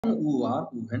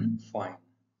fine,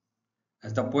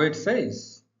 as the poet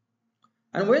says,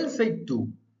 and well said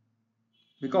too,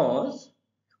 because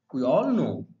we all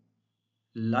know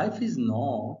life is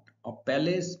not a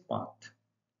palace path,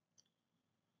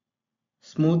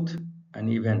 smooth and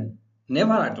even,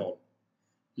 never at all.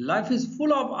 Life is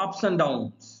full of ups and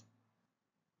downs.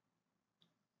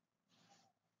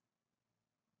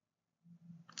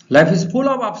 Life is full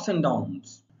of ups and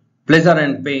downs, pleasure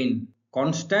and pain,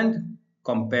 constant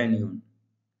companion.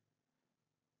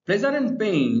 Pleasure and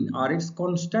pain are its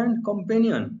constant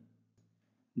companion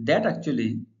that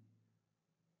actually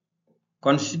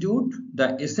constitute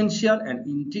the essential and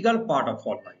integral part of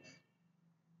our life.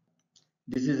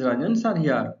 This is Ranjan sir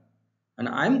here, and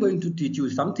I am going to teach you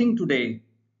something today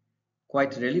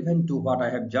quite relevant to what I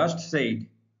have just said.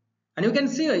 And you can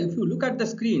see, if you look at the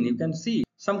screen, you can see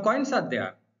some coins are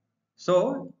there.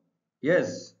 So,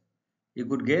 yes, you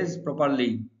could guess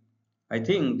properly, I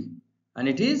think, and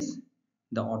it is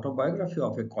the autobiography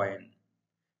of a coin.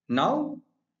 Now,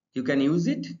 you can use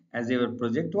it as your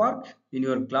project work in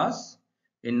your class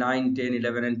in 9, 10,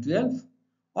 11 and 12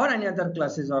 or any other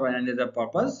classes or any other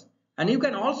purpose, and you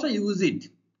can also use it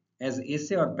as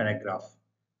essay or paragraph.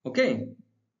 Okay.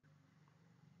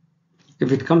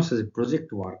 If it comes as a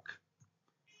project work,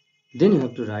 then you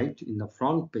have to write in the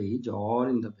front page or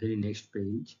in the very next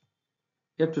page.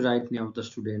 You have to write name of the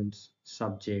students,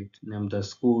 subject, name of the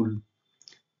school,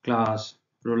 class,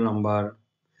 roll number,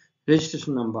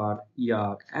 registration number,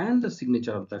 year, and the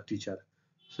signature of the teacher.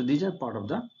 So these are part of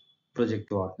the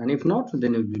project work, and if not,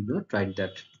 then you will not write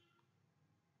that.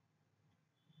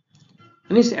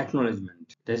 And it's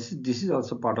acknowledgement. This is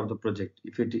also part of the project.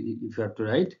 If you have to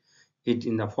write it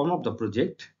in the form of the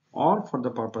project or for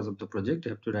the purpose of the project, you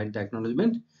have to write the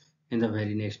acknowledgement in the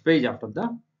very next page after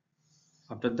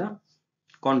the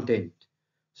content.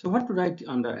 So what to write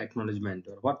under acknowledgement,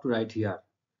 or what to write here?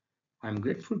 I'm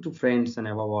grateful to friends and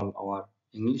above all our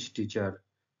English teacher,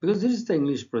 because this is the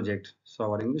English project. So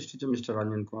our English teacher, Mr.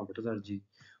 Ranjan Kumar Bhattacharjee,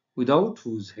 without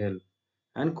whose help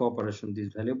and cooperation,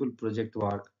 this valuable project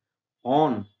work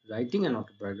on writing an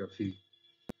autobiography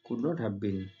could not have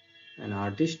been an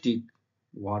artistic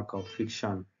work of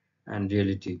fiction and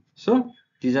reality. So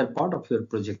these are part of your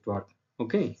project work.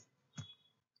 Okay.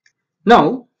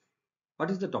 Now, what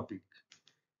is the topic?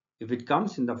 If it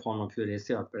comes in the form of your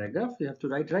essay or paragraph, you have to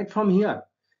write right from here,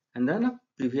 and then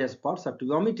previous parts have to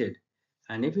be omitted.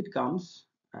 And if it comes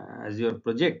as your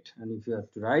project, and if you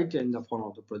have to write in the form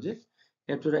of the project,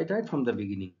 you have to write right from the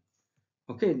beginning.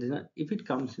 Okay, then if it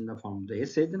comes in the form of the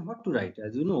essay, then what to write?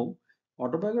 As you know,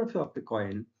 autobiography of a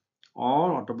coin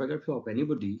or autobiography of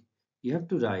anybody, you have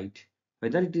to write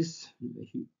whether it is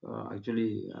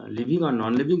actually living or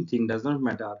non-living thing, does not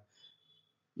matter.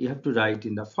 You have to write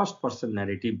in the first person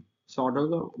narrative. So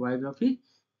autobiography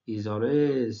is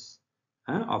always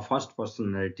a first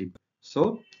person narrative.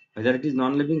 So whether it is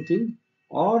non-living thing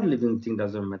or living thing,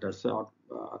 doesn't matter. So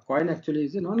a coin actually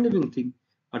is a non-living thing,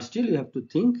 but still you have to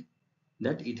think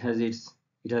that it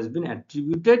has been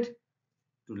attributed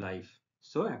to life.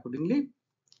 So accordingly,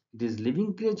 it is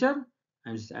living creature,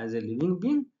 and as a living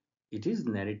being, it is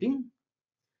narrating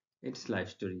its life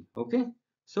story. Okay.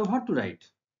 So what to write?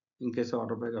 In case of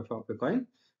autobiography of a coin,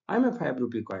 I am a 5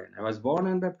 rupee coin. I was born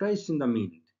and baptized in the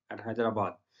Mint at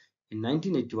Hyderabad in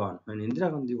 1981 when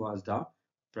Indira Gandhi was the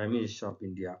Prime Minister of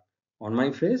India. On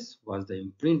my face was the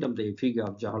imprint of the effigy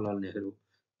of Jawaharlal Nehru,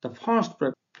 the first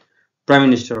Prime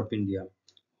Minister of India,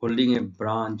 holding a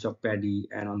branch of paddy,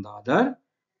 and on the other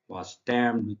was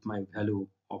stamped with my value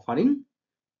offering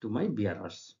to my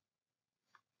bearers.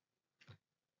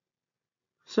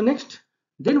 So next,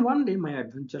 then one day my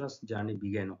adventurous journey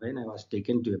began when I was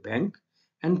taken to a bank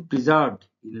and preserved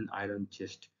in an iron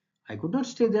chest. I could not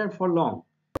stay there for long.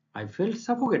 I felt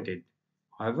suffocated.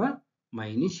 However, my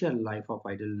initial life of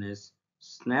idleness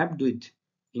snapped with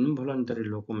involuntary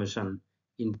locomotion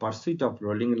in pursuit of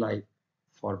rolling life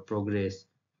for progress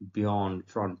beyond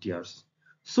frontiers.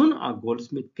 Soon a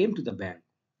goldsmith came to the bank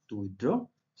to withdraw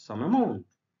some amount.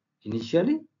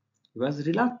 Initially, he was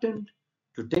reluctant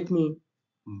to take me,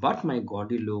 but my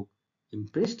gaudy look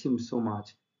impressed him so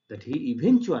much that he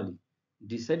eventually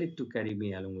decided to carry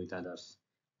me along with others.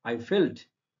 I felt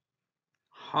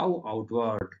how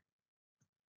outward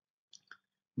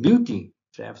beauty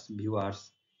traps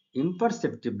viewers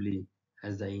imperceptibly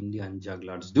as the Indian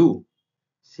jugglers do.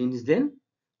 Since then,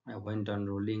 I went on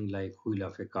rolling like wheel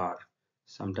of a car,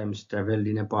 sometimes traveled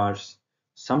in a purse,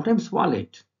 sometimes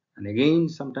wallet, and again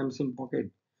sometimes in pocket.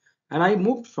 And I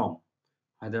moved from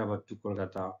Hyderabad to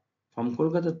Kolkata, from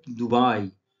Kolkata to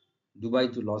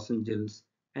Dubai to Los Angeles,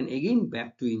 and again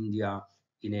back to India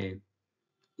in a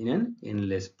in an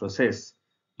endless process,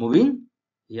 moving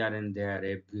here and there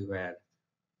everywhere,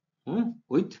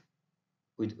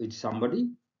 with somebody,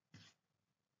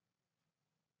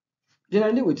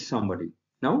 generally with somebody.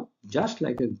 Now, just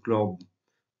like a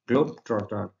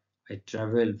globetrotter, I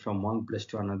travel from one place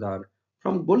to another,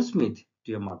 from goldsmith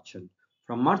to a merchant,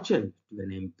 from merchant to an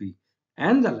MP,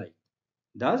 and the like.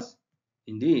 Thus,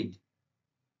 indeed,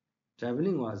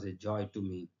 traveling was a joy to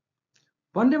me.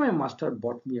 One day my master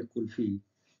bought a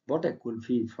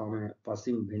kulfi from a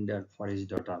passing vendor for his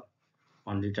daughter.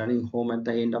 On returning home at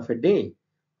the end of a day,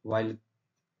 while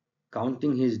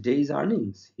counting his day's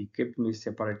earnings, he kept me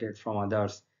separated from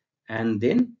others and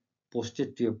then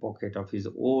posted to a pocket of his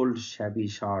old shabby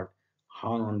shirt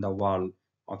hung on the wall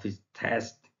of his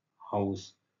thatched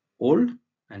house, old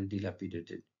and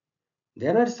dilapidated.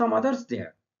 There were some others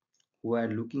there who were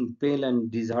looking pale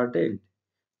and disheartened.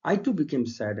 I too became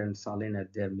sad and sullen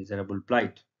at their miserable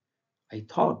plight. I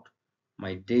thought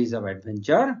my days of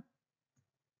adventure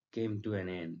came to an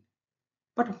end.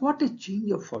 But what a change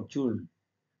of fortune!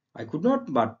 I could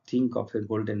not but think of a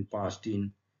golden past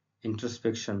in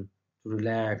introspection to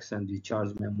relax and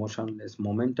recharge my motionless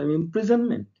momentum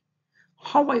imprisonment.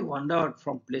 How I wandered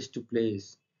from place to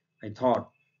place, I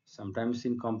thought, sometimes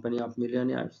in company of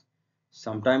millionaires,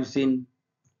 sometimes in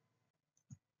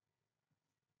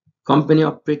company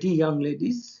of pretty young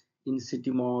ladies, in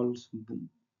city malls,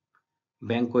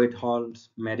 banquet halls,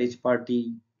 marriage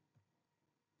party,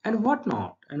 and what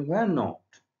not, and where not.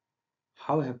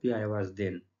 How happy I was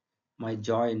then. My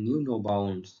joy knew no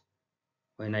bounds.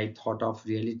 When I thought of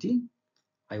reality,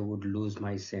 I would lose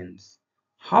my sense.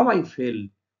 How I fell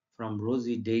from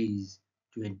rosy days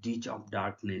to a ditch of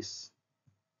darkness.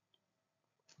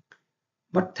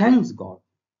 But thanks God,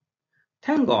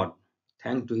 thank God,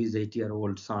 thank to his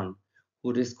 8-year-old son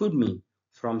who rescued me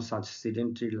from such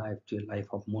sedentary life to a life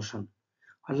of motion,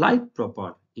 a life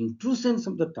proper in true sense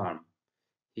of the term.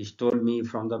 He stole me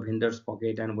from the vendor's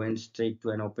pocket and went straight to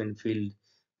an open field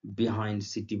behind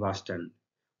city bus stand,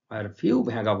 where few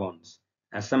vagabonds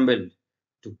assembled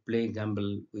to play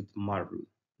gamble with marble.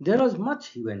 There was much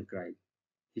hue and cry,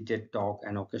 heated talk,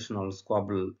 and occasional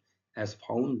squabble, as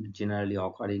found generally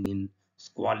occurring in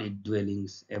squalid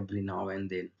dwellings every now and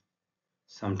then.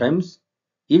 Sometimes,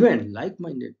 even like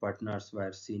minded partners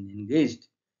were seen engaged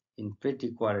in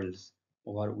petty quarrels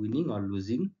over winning or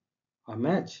losing a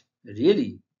match.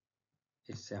 Really,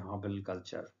 it's a humble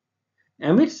culture.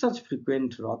 Amid such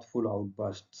frequent wrathful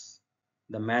outbursts,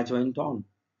 the match went on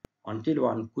until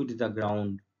one quit the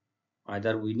ground,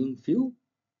 either winning few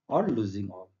or losing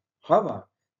all. However,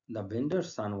 the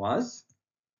vendor's son was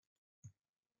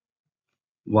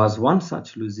one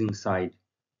such losing side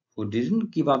who didn't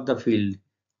give up the field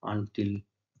until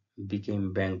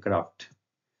became bankrupt.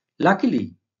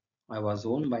 Luckily, I was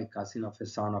owned by cousin of a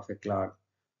son of a clerk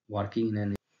working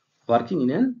in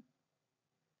an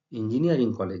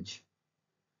engineering college.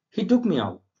 He took me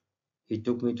out. He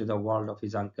took me to the world of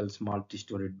his uncle's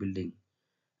multi-storied building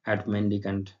at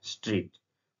Mendicant Street.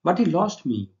 But he lost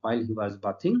me while he was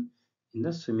bathing in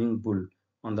the swimming pool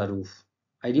on the roof.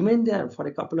 I remained there for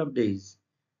a couple of days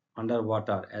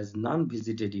underwater as none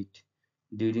visited it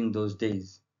during those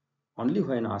days. Only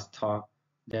when Astha,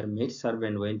 their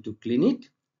maidservant, went to clean it,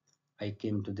 I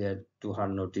came to her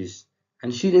notice,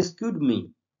 and she rescued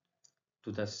me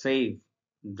to the safe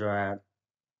drawer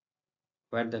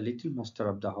where the little master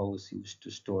of the house used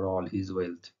to store all his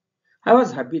wealth. I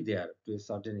was happy there to a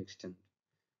certain extent,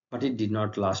 but it did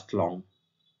not last long.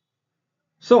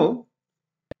 So,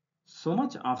 so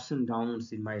much ups and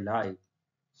downs in my life.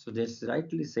 So it's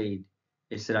rightly said,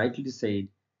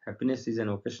 happiness is an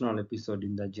occasional episode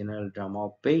in the general drama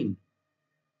of pain.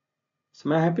 So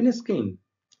my happiness came.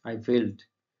 I felt,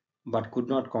 but could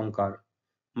not conquer.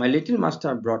 My little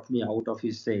master brought me out of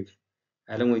his safe,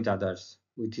 along with others,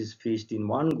 with his fist in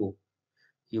one go.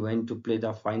 He went to play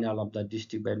the final of the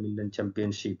district badminton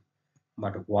championship.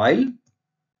 But while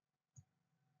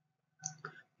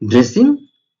dressing,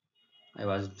 I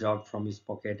was dropped from his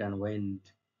pocket and went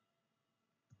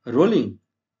rolling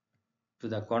to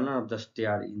the corner of the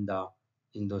stair in the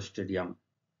indoor stadium.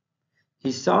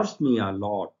 He searched me a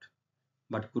lot,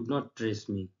 but could not trace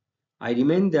me. I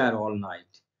remained there all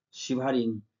night,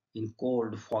 shivering in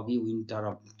cold, foggy winter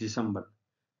of December,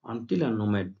 until a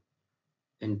nomad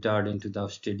entered into the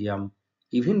stadium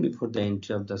even before the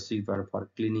entry of the sweeper for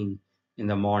cleaning in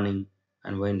the morning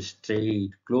and went straight,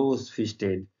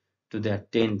 close-fisted, to their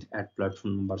tent at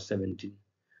platform number 17.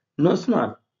 No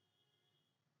sooner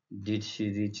did she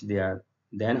reach there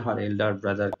than her elder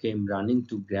brother came running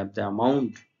to grab the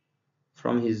amount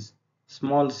from his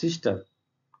small sister.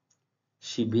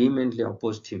 She vehemently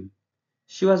opposed him.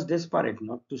 She was desperate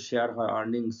not to share her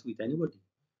earnings with anybody,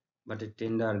 but a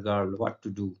tender girl what to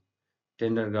do.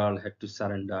 Tender girl had to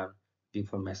surrender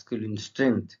before masculine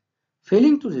strength.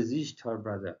 Failing to resist her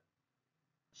brother,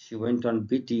 she went on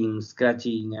beating,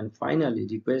 scratching, and finally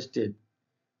requested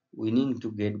winning to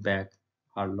get back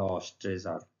her lost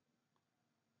treasure.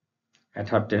 At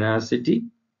her tenacity,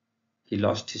 he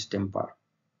lost his temper.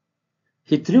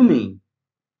 He threw me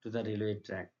to the railway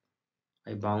track.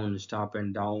 I bounced up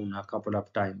and down a couple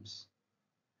of times.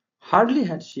 Hardly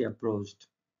had she approached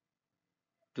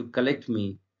to collect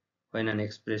me when an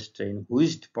express train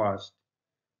whizzed past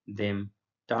them,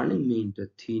 turning me into a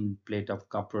thin plate of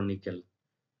copper nickel.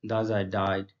 Thus I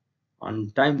died,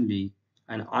 untimely,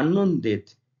 an unknown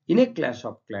death in a clash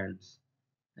of clans,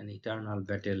 an eternal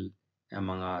battle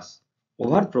among us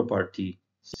over property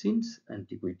since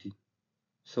antiquity.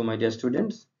 So, my dear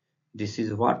students, this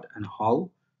is what and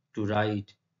how to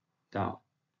write the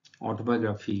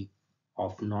autobiography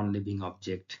of non-living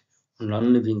object,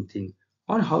 non-living thing,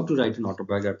 or how to write an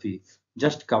autobiography,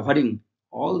 just covering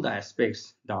all the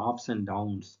aspects, the ups and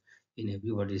downs in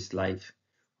everybody's life,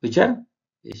 which are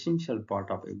essential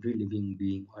part of every living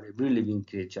being or every living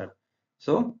creature.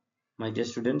 So, my dear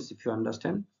students, if you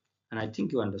understand, and I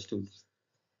think you understood,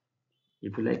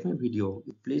 if you like my video,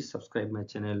 please subscribe my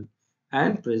channel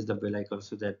and press the bell icon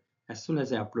so that as soon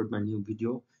as I upload my new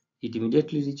video, it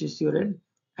immediately reaches your end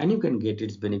and you can get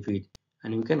its benefit,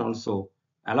 and you can also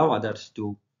allow others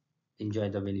to enjoy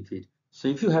the benefit. So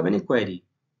if you have any query,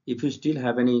 if you still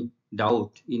have any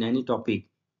doubt in any topic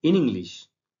in English,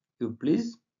 you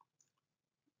please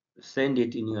send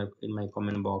it in my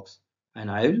comment box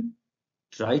and I will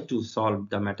try to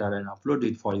solve the matter and upload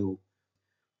it for you.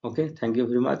 Okay, thank you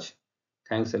very much.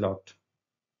 Thanks a lot.